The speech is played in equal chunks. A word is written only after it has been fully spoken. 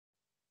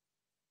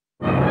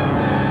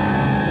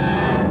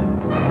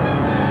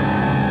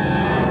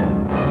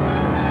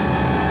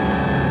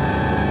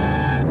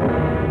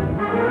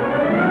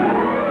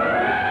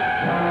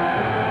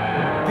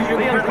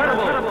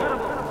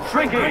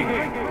shrinking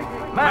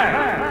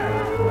man.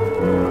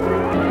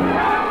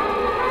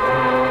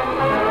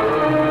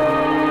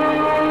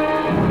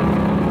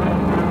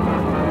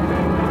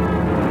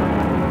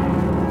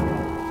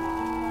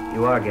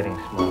 You are getting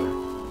smaller.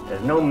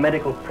 There's no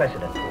medical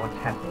precedent for what's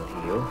happening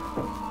to you.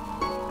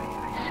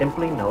 I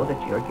simply know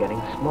that you're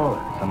getting smaller.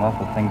 Some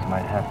awful things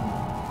might happen.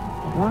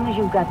 As long as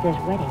you've got this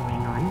wedding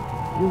ring on,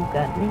 you've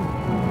got me.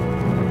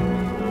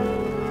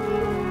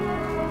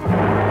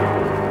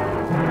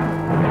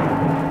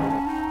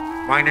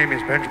 My name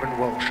is Benjamin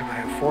Walsh, and I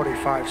have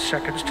 45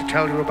 seconds to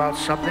tell you about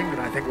something that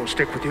I think will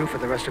stick with you for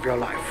the rest of your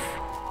life.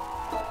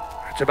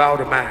 It's about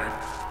a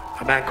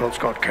man called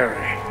Scott Carey.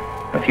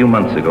 A few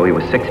months ago, he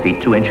was 6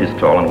 feet 2 inches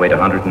tall and weighed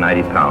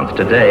 190 pounds.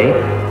 Today,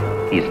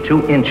 he's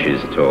 2 inches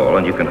tall,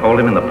 and you can hold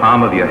him in the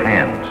palm of your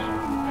hand.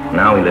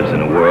 Now he lives in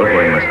a world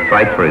where he must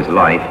fight for his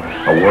life,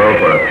 a world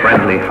where a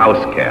friendly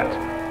house cat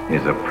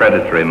is a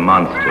predatory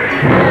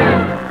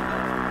monster.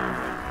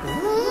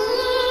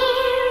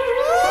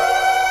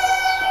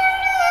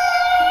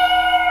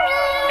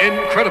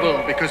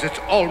 Incredible, because it's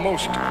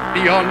almost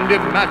beyond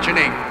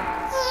imagining.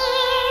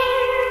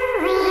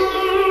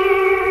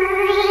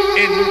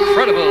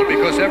 Incredible,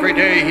 because every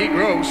day he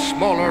grows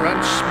smaller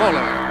and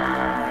smaller.